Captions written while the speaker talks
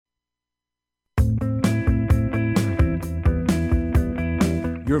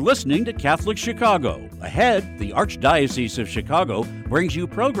You're listening to Catholic Chicago. Ahead, the Archdiocese of Chicago brings you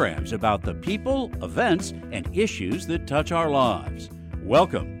programs about the people, events, and issues that touch our lives.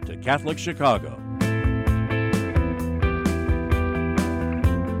 Welcome to Catholic Chicago.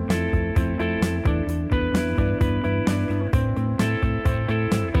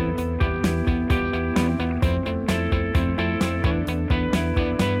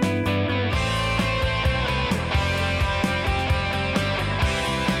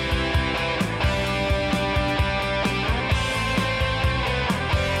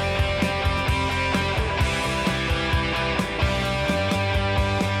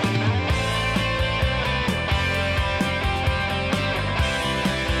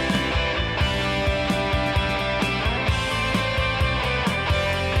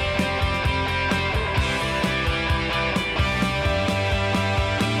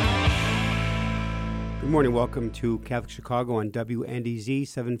 Welcome to Catholic Chicago on WNDZ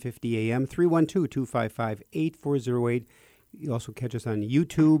 750 AM, 312-255-8408. You also catch us on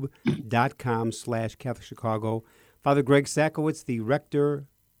youtube.com/Catholic Chicago. Father Greg Sakowicz, the rector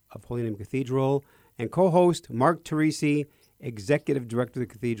of Holy Name Cathedral, and co-host Mark Teresi, executive director of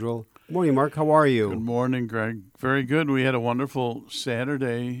the cathedral. Good morning, Mark. How are you? Good morning, Greg. Very good. We had a wonderful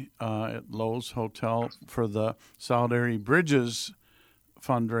Saturday at Lowe's Hotel for the Solidarity Bridges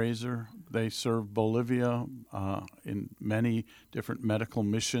fundraiser. They serve Bolivia in many different medical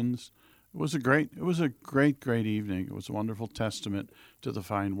missions. It was a great evening. It was a wonderful testament to the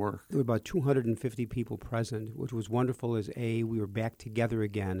fine work. There were about 250 people present, which was wonderful as we were back together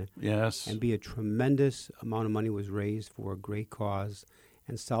again. Yes. And a tremendous amount of money was raised for a great cause.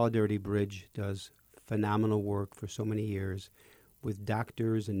 And Solidarity Bridge does phenomenal work for so many years with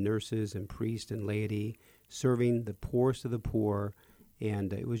doctors and nurses and priests and laity serving the poorest of the poor.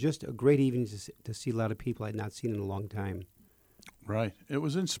 And it was just a great evening to see a lot of people I had not seen in a long time. Right. It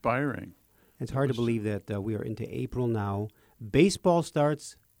was inspiring. It's hard to believe that we are into April now. Baseball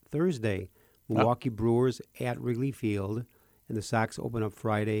starts Thursday. Milwaukee Brewers at Wrigley Field, and the Sox open up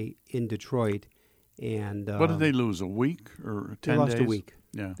Friday in Detroit. And what did they lose, a week or 10 days? They lost a week.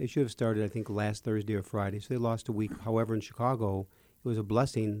 Yeah. They should have started, I think, last Thursday or Friday, so they lost a week. However, in Chicago, it was a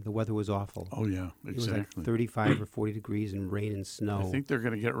blessing. The weather was awful. Oh, yeah, exactly. It was like 35 or 40 degrees and rain and snow. I think they're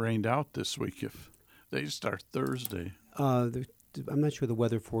going to get rained out this week if they start Thursday. I'm not sure the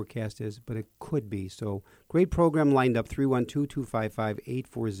weather forecast is, but it could be. So great program lined up,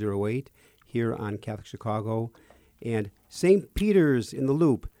 312-255-8408 here on Catholic Chicago. And St. Peter's in the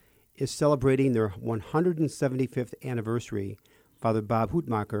Loop is celebrating their 175th anniversary. Father Bob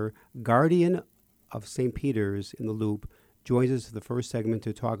Houtmacher, guardian of St. Peter's in the Loop, joins us for the first segment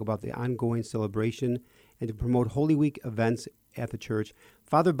to talk about the ongoing celebration and to promote Holy Week events at the church.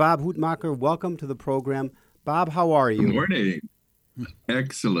 Father Bob Houtmacher, welcome to the program. Bob, how are you? Good morning.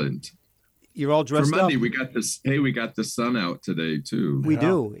 Excellent. You're all dressed for Monday, up. We got this. Hey, we got the sun out today too. We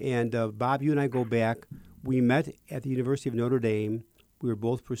do. And Bob, you and I go back. We met at the University of Notre Dame. We were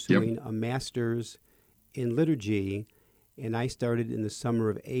both pursuing a master's in liturgy, and I started in the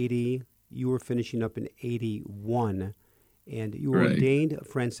summer of 80. You were finishing up in 81. And you were ordained a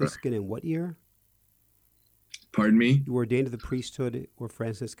Franciscan in what year? Pardon me? You were ordained to the priesthood or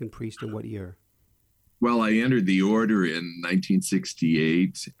Franciscan priest in what year? Well, I entered the order in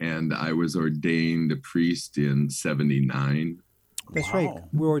 1968, and I was ordained a priest in 79. That's right.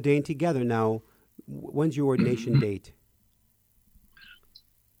 We're ordained together. Now, when's your ordination date?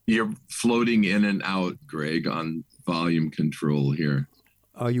 You're floating in and out, Greg, on volume control here.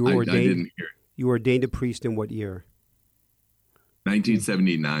 You were ordained. I didn't hear. You were ordained a priest in what year?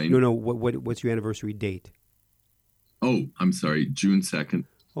 1979. No. What's your anniversary date? Oh, I'm sorry, June 2nd.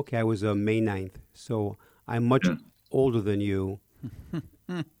 Okay, I was May 9th. So I'm much older than you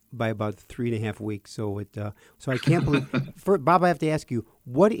by about 3.5 weeks. So I can't believe. Bob, I have to ask you,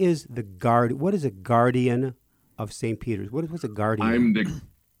 what is a guardian of St. Peter's? What's a guardian?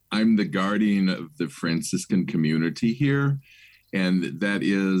 I'm the guardian of the Franciscan community here. And that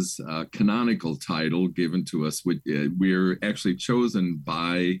is a canonical title given to us. We're actually chosen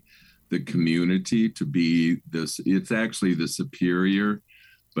by the community to be this. It's actually the superior,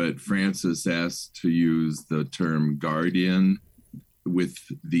 but Francis asked to use the term guardian with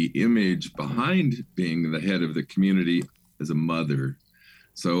the image behind being the head of the community as a mother.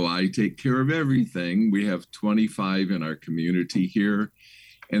 So I take care of everything. We have 25 in our community here.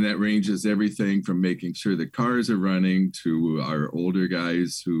 And that ranges everything from making sure the cars are running to our older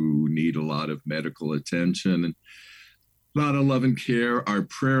guys who need a lot of medical attention and a lot of love and care. Our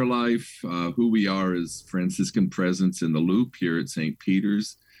prayer life, who we are as Franciscan presence in the Loop here at St.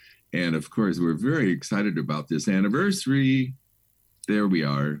 Peter's. And of course, we're very excited about this anniversary. there we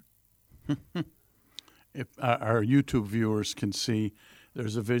are. If our YouTube viewers can see,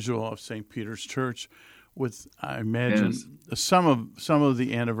 there's a visual of St. Peter's Church with, I imagine, some of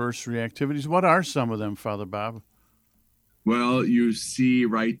the anniversary activities. What are some of them, Father Bob? Well, you see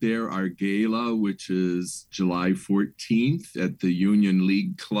right there our gala, which is July 14th at the Union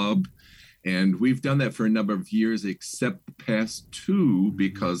League Club. And we've done that for a number of years, except the past two,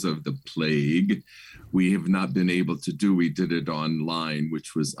 because of the plague, we have not been able to do. We did it online,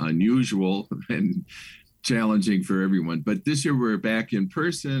 which was unusual and challenging for everyone. But this year we're back in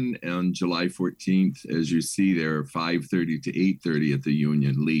person on July 14th, as you see there, 5:30 to 8:30 at the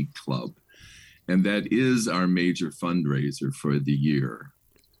Union League Club. And that is our major fundraiser for the year.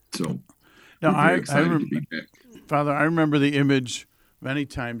 So now, we're very excited to be back. Father, I remember the image many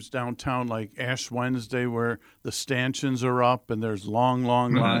times downtown, like Ash Wednesday, where the stanchions are up and there's long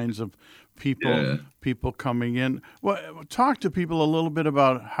lines of people coming in. Well, talk to people a little bit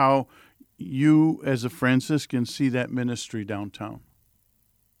about how you, as a Franciscan, see that ministry downtown.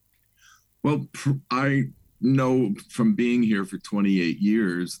 Well, I know from being here for 28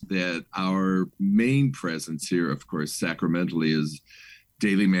 years that our main presence here, of course, sacramentally, is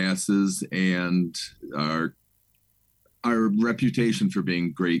daily masses and our reputation for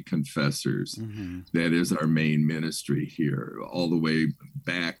being great confessors. Mm-hmm. That is our main ministry here, all the way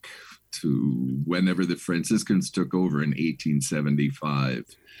back to whenever the Franciscans took over in 1875.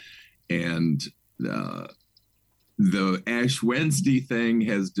 And the Ash Wednesday thing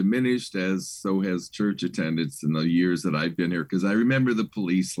has diminished, as so has church attendance in the years that I've been here, because I remember the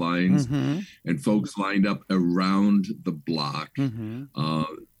police lines and folks lined up around the block.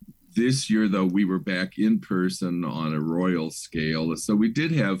 This year, though, we were back in person on a royal scale. So we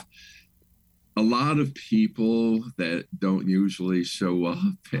did have a lot of people that don't usually show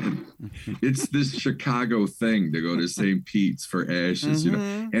up. And it's this Chicago thing to go to St. Pete's for Ashes, you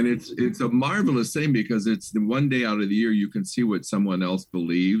know. And it's a marvelous thing because it's the one day out of the year you can see what someone else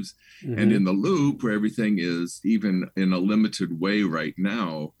believes. And in the Loop, where everything is, even in a limited way right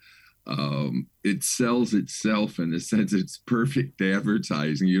now, it sells itself in the sense it's perfect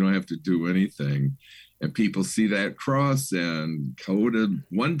advertising. You don't have to do anything. And people see that cross and go to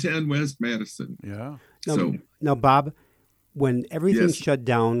 110 West Madison. Yeah. Now, Bob, when everything shut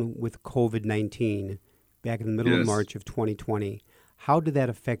down with COVID-19 back in the middle of March of 2020, how did that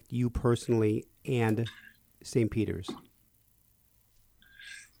affect you personally and St. Peter's?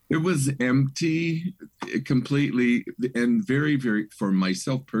 It was empty completely, and very, very, for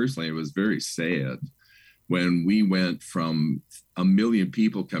myself personally, it was very sad when we went from 1 million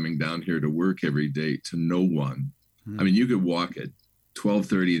people coming down here to work every day to no one. I mean, you could walk at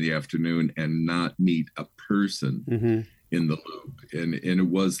 12:30 in the afternoon and not meet a person in the Loop. And it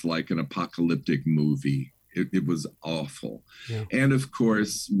was like an apocalyptic movie. It was awful. Yeah. And of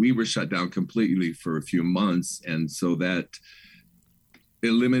course, we were shut down completely for a few months. And so that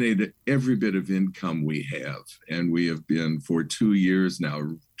eliminated every bit of income we have. And we have been for 2 years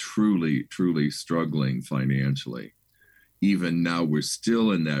now truly, truly struggling financially. Even now, we're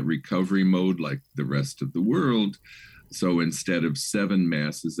still in that recovery mode like the rest of the world. So instead of 7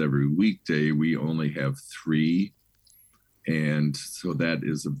 masses every weekday, we only have 3. And so that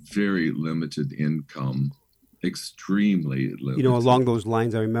is a very limited income, extremely limited. You know, along those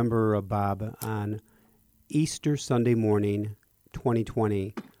lines, I remember, Bob, on Easter Sunday morning,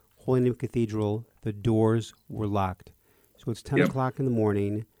 2020, Holy Name Cathedral, the doors were locked. So it's 10 o'clock in the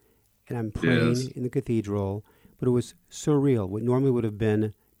morning, and I'm praying in the cathedral, but it was surreal. What normally would have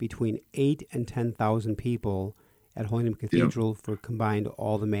been between 8 and 10,000 people at Holy Name Cathedral for combined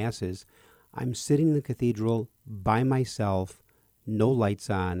all the masses. I'm sitting in the cathedral by myself, no lights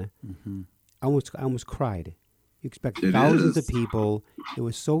on. I almost cried. You expect thousands of people. It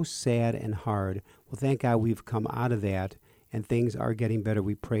was so sad and hard. Well, thank God we've come out of that, and things are getting better.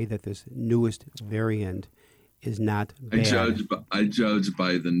 We pray that this newest variant is not bad. I judge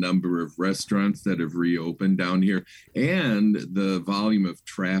by the number of restaurants that have reopened down here, and the volume of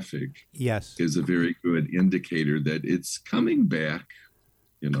traffic is a very good indicator that it's coming back,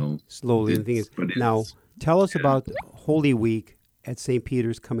 you know. Slowly. The thing is, now, tell us about Holy Week at St.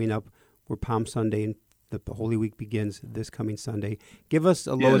 Peter's coming up. We're Palm Sunday, and the Holy Week begins this coming Sunday. Give us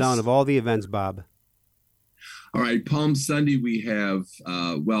a lowdown of all the events, Bob. All right, Palm Sunday, we have,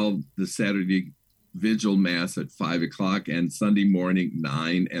 the Saturday Vigil Mass at 5 o'clock and Sunday morning,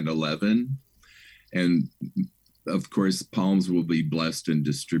 9 and 11. And, of course, palms will be blessed and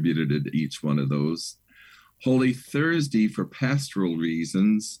distributed at each one of those. Holy Thursday, for pastoral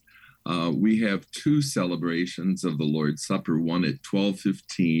reasons, we have 2 celebrations of the Lord's Supper, one at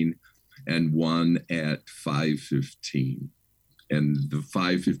 12:15 and one at 5:15. And the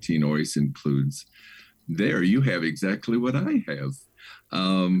 5:15 always includes, there you have exactly what I have.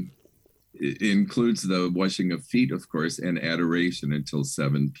 It includes the washing of feet, of course, and adoration until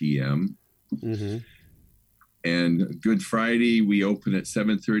 7 p.m. Mm-hmm. And Good Friday, we open at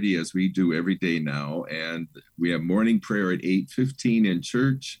 7:30 as we do every day now. And we have morning prayer at 8:15 in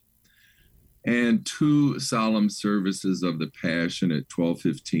church, and 2 solemn services of the Passion at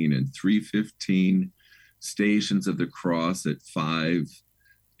 12:15 and 3:15, Stations of the Cross at 5,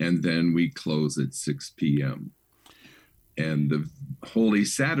 and then we close at 6 p.m. And the Holy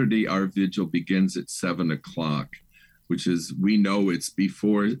Saturday, our vigil begins at 7 o'clock, which is, we know it's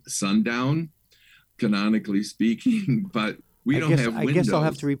before sundown, canonically speaking, but we don't have windows. I guess I'll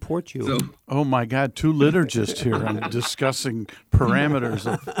have to report you. So, Oh my God, 2 liturgists here and discussing parameters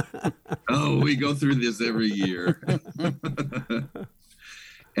of. we go through this every year.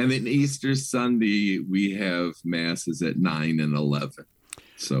 And then Easter Sunday, we have masses at 9 and 11.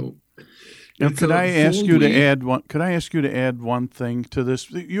 So Now, it's could a I ask full you to week. add one? Could I ask you to add one thing to this?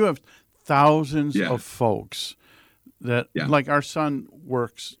 You have thousands Yeah. of folks that, Yeah. like our son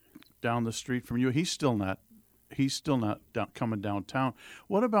works down the street from you. He's still not coming downtown.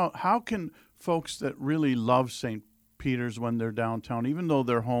 What about, how can folks that really love St. Peter's when they're downtown, even though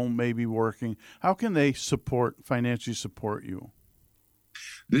they're home, maybe working, how can they financially support you?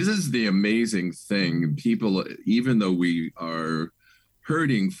 This is the amazing thing. People, even though we are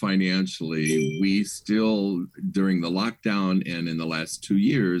hurting financially, we still, during the lockdown and in the last 2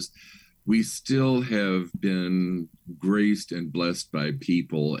 years, we still have been graced and blessed by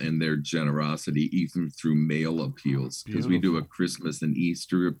people and their generosity, even through mail appeals, because we do a Christmas and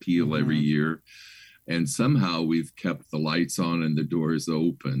Easter appeal every year. And somehow we've kept the lights on and the doors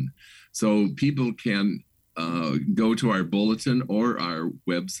open. So people can go to our bulletin or our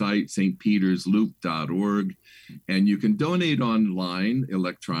website, stpetersloop.org, and you can donate online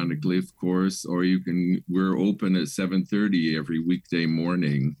electronically, of course, or we're open at 7:30 every weekday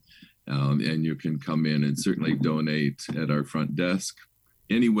morning, and you can come in and certainly donate at our front desk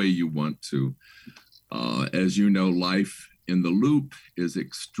any way you want to. As you know, life in the Loop is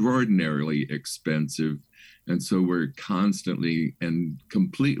extraordinarily expensive. And so we're constantly and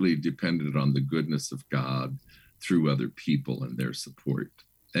completely dependent on the goodness of God through other people and their support.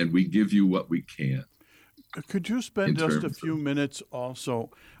 And we give you what we can. Could you spend just a few minutes also?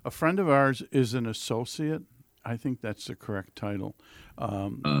 A friend of ours is an associate. I think that's the correct title.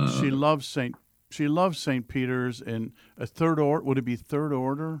 She loves St. Peter's in a third order. Would it be third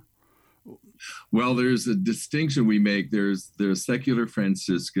order? Well, there's a distinction we make. There's secular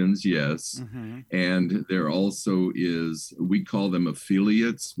Franciscans, yes. Mm-hmm. And there also is, we call them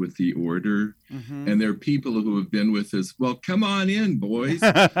affiliates with the order. Mm-hmm. And they're people who have been with us. Well, come on in, boys.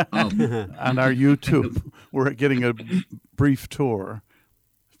 On our YouTube, we're getting a brief tour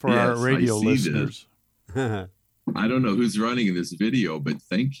for our Yes, radio I see listeners. I don't know who's running this video, but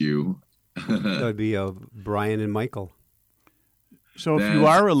thank you. That would be Brian and Michael. So if you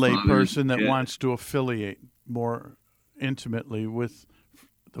are a lay Father, person that yeah. wants to affiliate more intimately with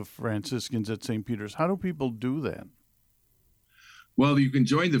the Franciscans at St. Peter's, how do people do that? Well, you can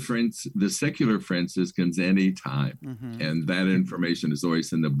join the secular Franciscans anytime. Mm-hmm. And that information is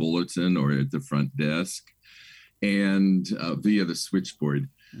always in the bulletin or at the front desk and via the switchboard.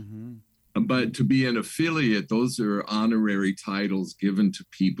 Mm-hmm. But to be an affiliate, those are honorary titles given to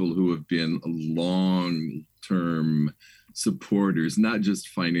people who have been long-term supporters, not just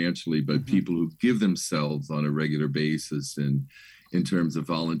financially, but people who give themselves on a regular basis and in terms of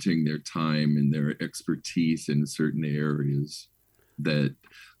volunteering their time and their expertise in certain areas. That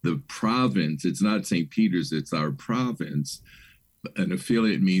the province, it's not St. Peter's, it's our province. An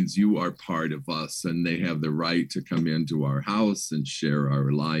affiliate means you are part of us, and they have the right to come into our house and share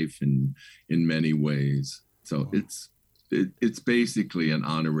our life in many ways. So it's basically an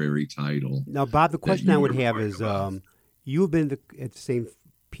honorary title. Now, Bob, the question I would have is, you've been at St.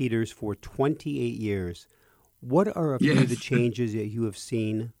 Peter's for 28 years. What are a few of the changes that you have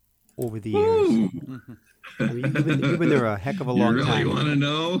seen over the years? I mean, you've been there a heck of a long time. You really want to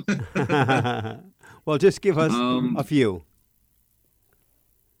know? Well, just give us a few.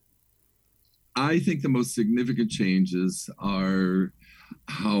 I think the most significant changes are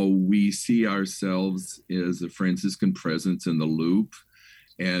how we see ourselves as a Franciscan presence in the Loop.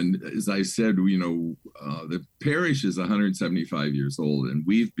 And as I said, the parish is 175 years old, and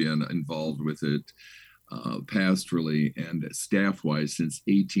we've been involved with it pastorally and staff-wise since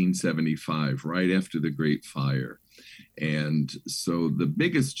 1875, right after the Great Fire. And so the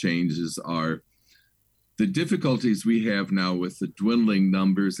biggest changes are the difficulties we have now with the dwindling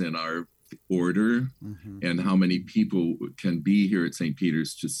numbers in our order and how many people can be here at St.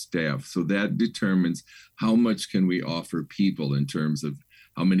 Peter's to staff. So that determines how much can we offer people in terms of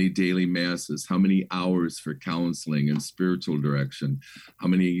how many daily masses, how many hours for counseling and spiritual direction, how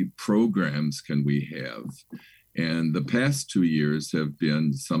many programs can we have. And the past 2 years have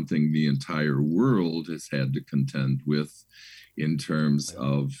been something the entire world has had to contend with in terms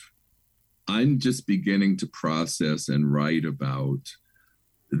of, I'm just beginning to process and write about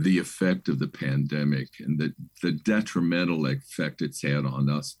the effect of the pandemic and the detrimental effect it's had on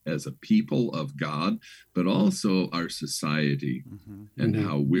us as a people of God, but also our society, and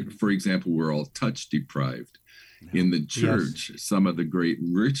how, for example, we're all touch deprived. In the church, some of the great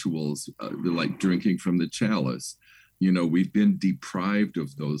rituals, like drinking from the chalice, we've been deprived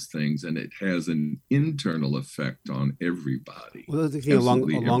of those things, and it has an internal effect on everybody. Well, the thing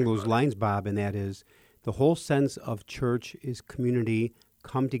along those lines, Bob, and that is the whole sense of church is community.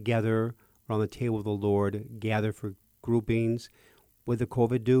 Come together around the table of the Lord, gather for groupings. What did the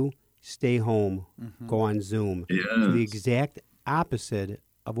COVID do? Stay home, go on Zoom. Yes. So the exact opposite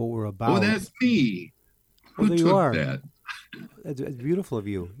of what we're about. Oh, that's me. Well, Who there took you are. that? It's beautiful of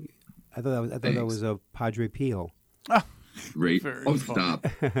you. I thought that was a Padre Pio. Great. Very Stop.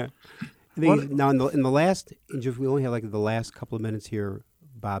 Now, in the last, we only have like the last couple of minutes here,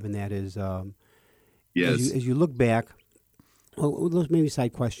 Bob, and that is, Yes. as you look back. Well, maybe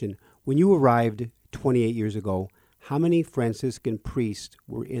side question. When you arrived 28 years ago, how many Franciscan priests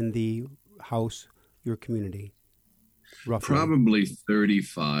were in the house, your community, roughly? Probably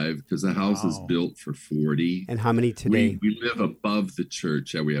 35, because the house is built for 40. And how many today? We live above the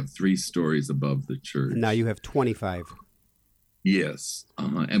church. We have 3 stories above the church. And now you have 25. Yes,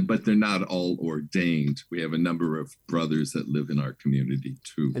 but they're not all ordained. We have a number of brothers that live in our community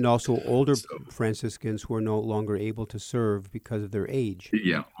too. And also older Franciscans who are no longer able to serve because of their age.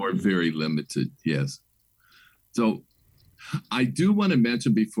 Yeah, or very limited, yes. So I do want to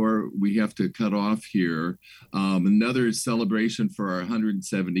mention before we have to cut off here, another celebration for our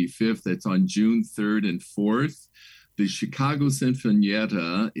 175th. That's on June 3rd and 4th. The Chicago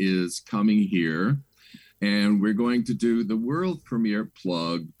Sinfonietta is coming here. And we're going to do the world premiere,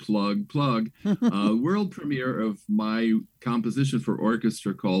 world premiere of my composition for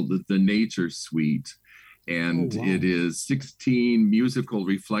orchestra called The Nature Suite. And it is 16 musical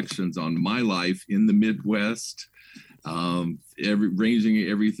reflections on my life in the Midwest, ranging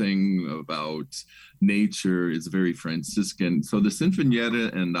everything about nature. Is very Franciscan. So the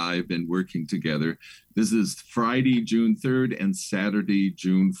Sinfonietta and I have been working together. This is Friday, June 3rd and Saturday,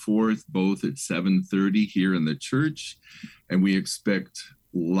 June 4th, both at 7:30 here in the church. And we expect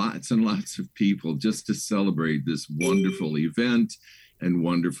lots and lots of people just to celebrate this wonderful event and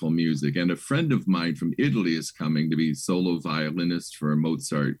wonderful music. And a friend of mine from Italy is coming to be solo violinist for a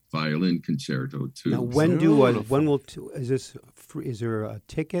Mozart violin concerto too. Now, is there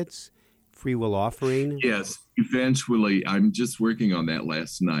tickets? Free will offering? Yes, eventually. I'm just working on that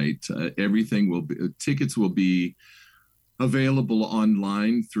last night. Tickets will be available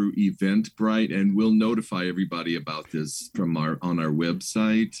online through Eventbrite, and we'll notify everybody about this on our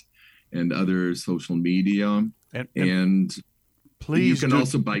website and other social media. And please, you can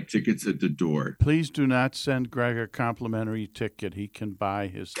also buy tickets at the door. Please do not send Greg a complimentary ticket. He can buy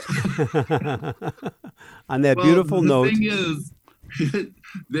his ticket. On that beautiful note. The thing is,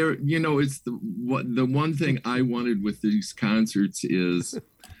 it's the one thing I wanted with these concerts is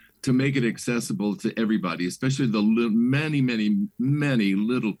to make it accessible to everybody, especially the many, many, many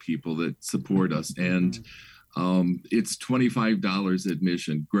little people that support us. And it's $25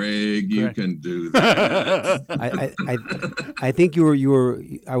 admission. Greg, you can do that. I think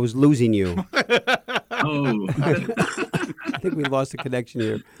I was losing you. Oh. I think we lost the connection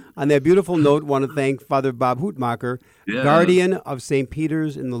here. On that beautiful note, want to thank Father Bob Houtmacher, guardian of St.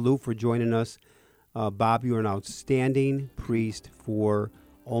 Peter's in the Loop, for joining us. Bob, you are an outstanding priest for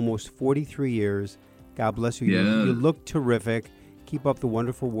almost 43 years. God bless you. Yeah. You look terrific. Keep up the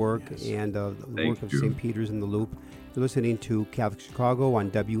wonderful work and the work of you. St. Peter's in the Loop. You're listening to Catholic Chicago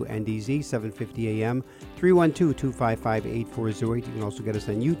on WNDZ, 750 AM, 312-255-8408. You can also get us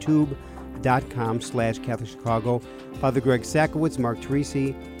on YouTube.com/Catholic Chicago. Father Greg Sakowicz, Mark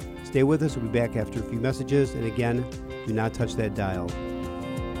Teresi. Stay with us. We'll be back after a few messages. And again, do not touch that dial.